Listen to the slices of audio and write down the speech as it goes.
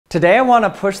Today I want to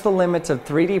push the limits of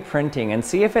 3D printing and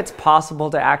see if it's possible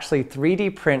to actually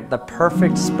 3D print the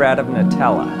perfect spread of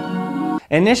Nutella.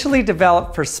 Initially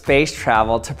developed for space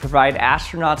travel to provide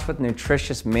astronauts with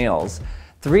nutritious meals,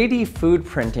 3D food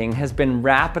printing has been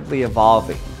rapidly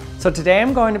evolving. So today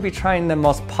I'm going to be trying the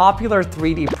most popular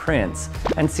 3D prints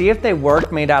and see if they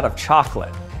work made out of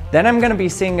chocolate. Then I'm going to be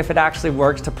seeing if it actually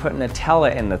works to put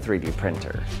Nutella in the 3D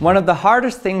printer. One of the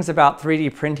hardest things about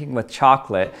 3D printing with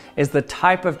chocolate is the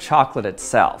type of chocolate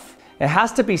itself. It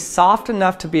has to be soft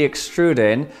enough to be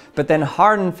extruded, but then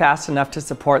hardened fast enough to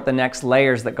support the next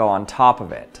layers that go on top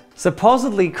of it.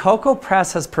 Supposedly, Cocoa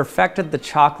Press has perfected the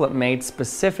chocolate made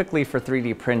specifically for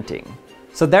 3D printing.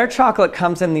 So their chocolate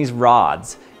comes in these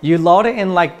rods. You load it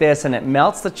in like this and it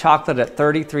melts the chocolate at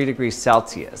 33 degrees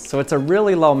Celsius, so it's a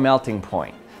really low melting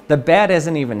point. The bed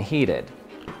isn't even heated.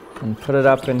 And put it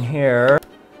up in here.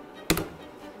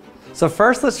 So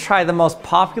first let's try the most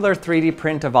popular 3D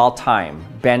print of all time,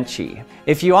 Benchy.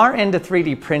 If you aren't into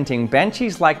 3D printing,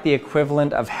 Benchy's like the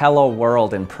equivalent of Hello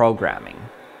World in programming.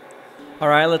 All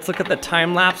right, let's look at the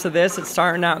time lapse of this. It's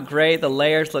starting out great. The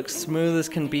layers look smooth as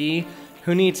can be.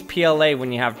 Who needs PLA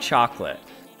when you have chocolate?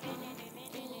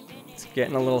 It's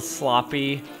getting a little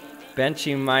sloppy.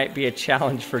 Benchy might be a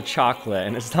challenge for chocolate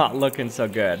and it's not looking so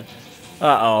good.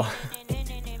 Uh-oh.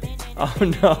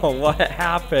 Oh no, what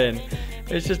happened?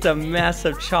 It's just a mess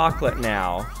of chocolate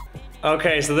now.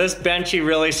 Okay, so this Benchy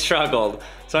really struggled.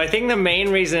 So I think the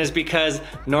main reason is because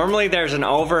normally there's an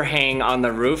overhang on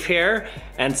the roof here,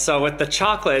 and so with the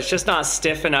chocolate, it's just not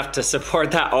stiff enough to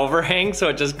support that overhang, so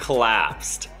it just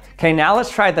collapsed. Okay, now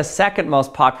let's try the second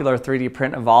most popular 3D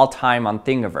print of all time on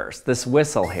Thingiverse, this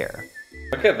whistle here.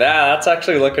 Look at that, that's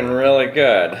actually looking really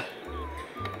good.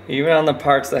 Even on the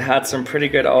parts that had some pretty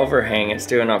good overhang, it's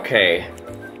doing okay.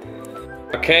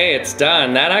 Okay, it's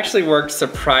done. That actually worked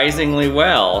surprisingly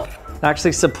well.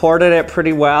 Actually supported it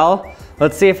pretty well.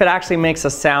 Let's see if it actually makes a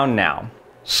sound now.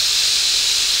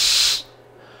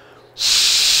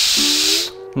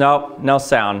 Nope, no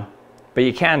sound, but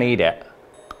you can eat it.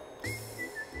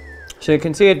 So you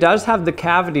can see it does have the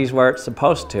cavities where it's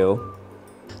supposed to.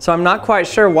 So I'm not quite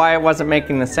sure why it wasn't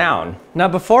making the sound. Now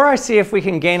before I see if we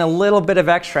can gain a little bit of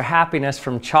extra happiness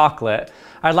from chocolate,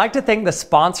 I'd like to thank the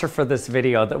sponsor for this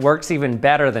video that works even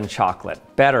better than chocolate,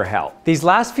 BetterHelp. These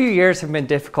last few years have been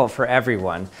difficult for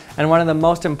everyone, and one of the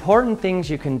most important things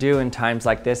you can do in times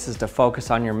like this is to focus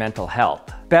on your mental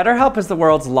health. BetterHelp is the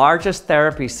world's largest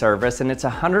therapy service and it's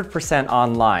 100%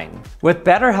 online. With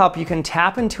BetterHelp, you can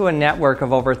tap into a network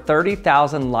of over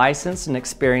 30,000 licensed and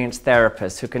experienced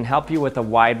therapists who can help you with a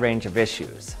wide range of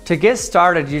issues. To get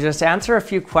started, you just answer a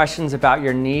few questions about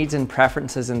your needs and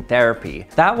preferences in therapy.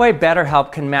 That way,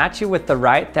 BetterHelp can match you with the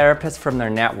right therapist from their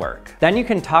network. Then you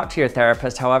can talk to your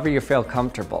therapist however you feel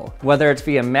comfortable, whether it's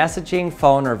via messaging,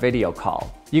 phone, or video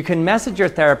call. You can message your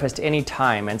therapist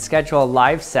anytime and schedule a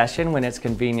live session when it's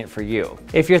convenient for you.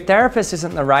 If your therapist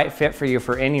isn't the right fit for you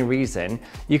for any reason,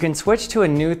 you can switch to a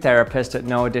new therapist at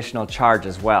no additional charge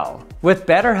as well. With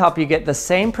BetterHelp, you get the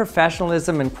same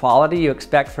professionalism and quality you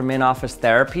expect from in-office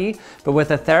therapy, but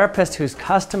with a therapist who's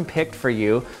custom picked for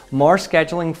you, more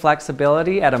scheduling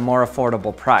flexibility at a more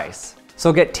affordable price.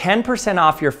 So get 10%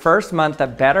 off your first month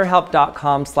at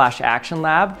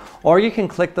betterhelp.com/actionlab, or you can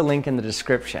click the link in the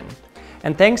description.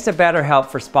 And thanks to BetterHelp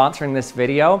for sponsoring this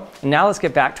video. And now let's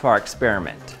get back to our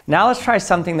experiment. Now let's try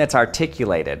something that's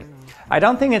articulated. I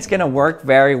don't think it's gonna work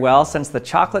very well since the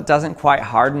chocolate doesn't quite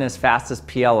harden as fast as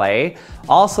PLA.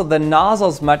 Also, the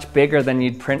nozzle's much bigger than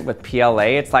you'd print with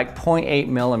PLA. It's like 0.8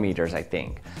 millimeters, I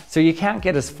think. So you can't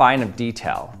get as fine of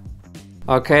detail.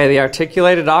 Okay, the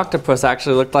articulated octopus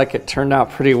actually looked like it turned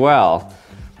out pretty well.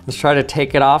 Let's try to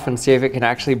take it off and see if it can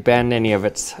actually bend any of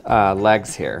its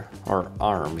legs here, or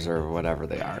arms, or whatever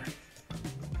they are.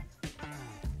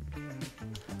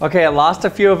 Okay, it lost a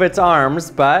few of its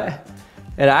arms, but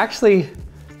it actually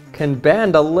can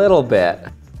bend a little bit.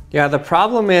 Yeah, the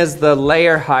problem is the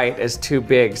layer height is too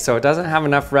big, so it doesn't have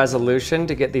enough resolution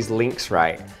to get these links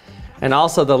right. And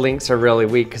also the links are really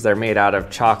weak because they're made out of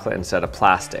chocolate instead of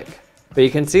plastic. But you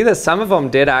can see that some of them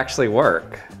did actually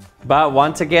work. But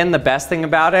once again, the best thing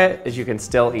about it is you can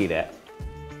still eat it.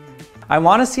 I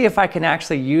want to see if I can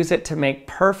actually use it to make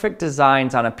perfect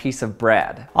designs on a piece of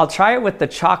bread. I'll try it with the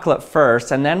chocolate first,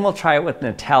 and then we'll try it with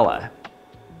Nutella.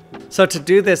 So to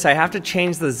do this, I have to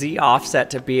change the Z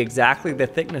offset to be exactly the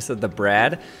thickness of the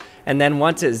bread. And then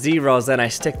once it zeros, then I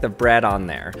stick the bread on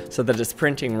there so that it's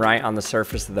printing right on the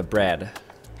surface of the bread.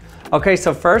 Okay,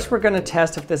 so first we're going to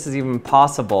test if this is even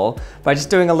possible by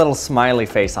just doing a little smiley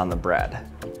face on the bread.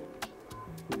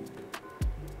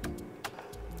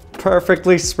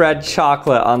 Perfectly spread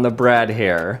chocolate on the bread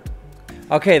here.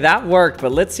 Okay, that worked,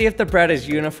 but let's see if the bread is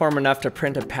uniform enough to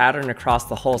print a pattern across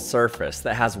the whole surface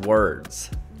that has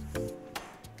words.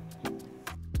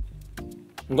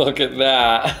 Look at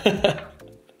that.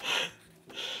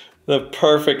 The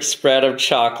perfect spread of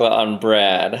chocolate on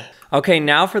bread. Okay,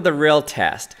 now for the real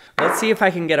test. Let's see if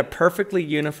I can get a perfectly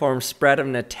uniform spread of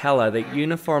Nutella that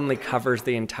uniformly covers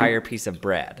the entire piece of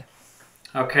bread.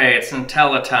 Okay, it's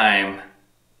Nutella time.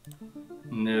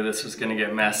 Knew this was gonna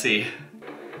get messy.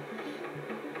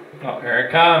 Oh, here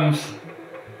it comes.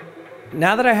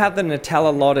 Now that I have the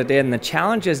Nutella loaded in, the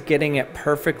challenge is getting it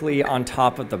perfectly on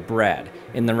top of the bread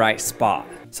in the right spot.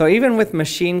 So even with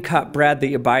machine cut bread that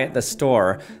you buy at the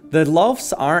store, the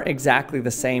loaves aren't exactly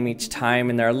the same each time,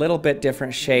 and they're a little bit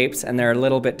different shapes and they're a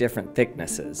little bit different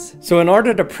thicknesses. So in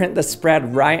order to print the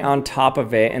spread right on top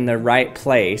of it in the right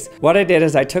place, what I did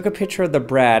is I took a picture of the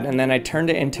bread and then I turned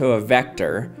it into a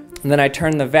vector, and then I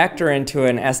turned the vector into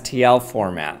an STL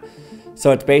format. So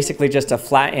it's basically just a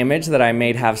flat image that I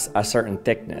made have a certain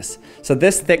thickness. So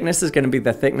this thickness is going to be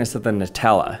the thickness of the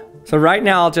Nutella. So right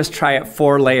now I'll just try it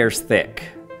 4 layers thick.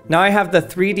 Now I have the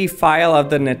 3D file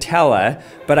of the Nutella,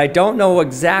 but I don't know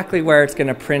exactly where it's going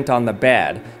to print on the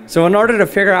bed. So in order to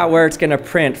figure out where it's going to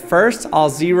print, first I'll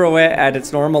zero it at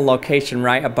its normal location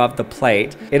right above the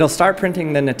plate. It'll start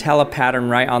printing the Nutella pattern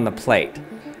right on the plate.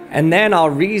 And then I'll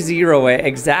re-zero it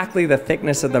exactly the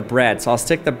thickness of the bread. So I'll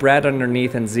stick the bread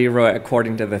underneath and zero it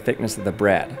according to the thickness of the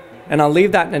bread. And I'll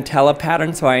leave that Nutella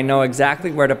pattern so I know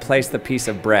exactly where to place the piece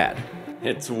of bread.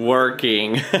 It's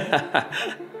working.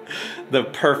 The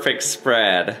perfect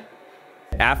spread.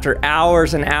 After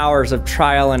hours and hours of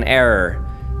trial and error,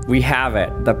 we have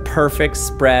it, the perfect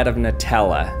spread of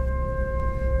Nutella.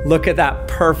 Look at that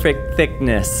perfect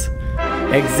thickness,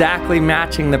 exactly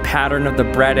matching the pattern of the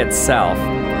bread itself,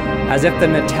 as if the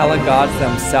Nutella gods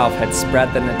themselves had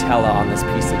spread the Nutella on this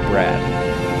piece of bread.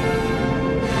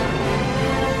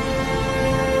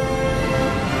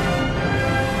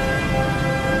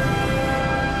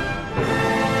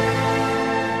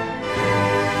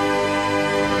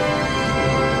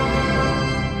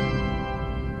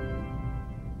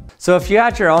 So if you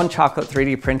had your own chocolate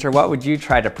 3D printer, what would you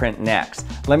try to print next?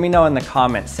 Let me know in the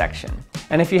comments section.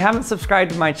 And if you haven't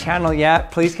subscribed to my channel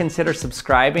yet, please consider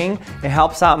subscribing. It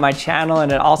helps out my channel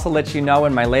and it also lets you know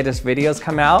when my latest videos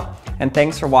come out. And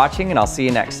thanks for watching, and I'll see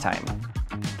you next time.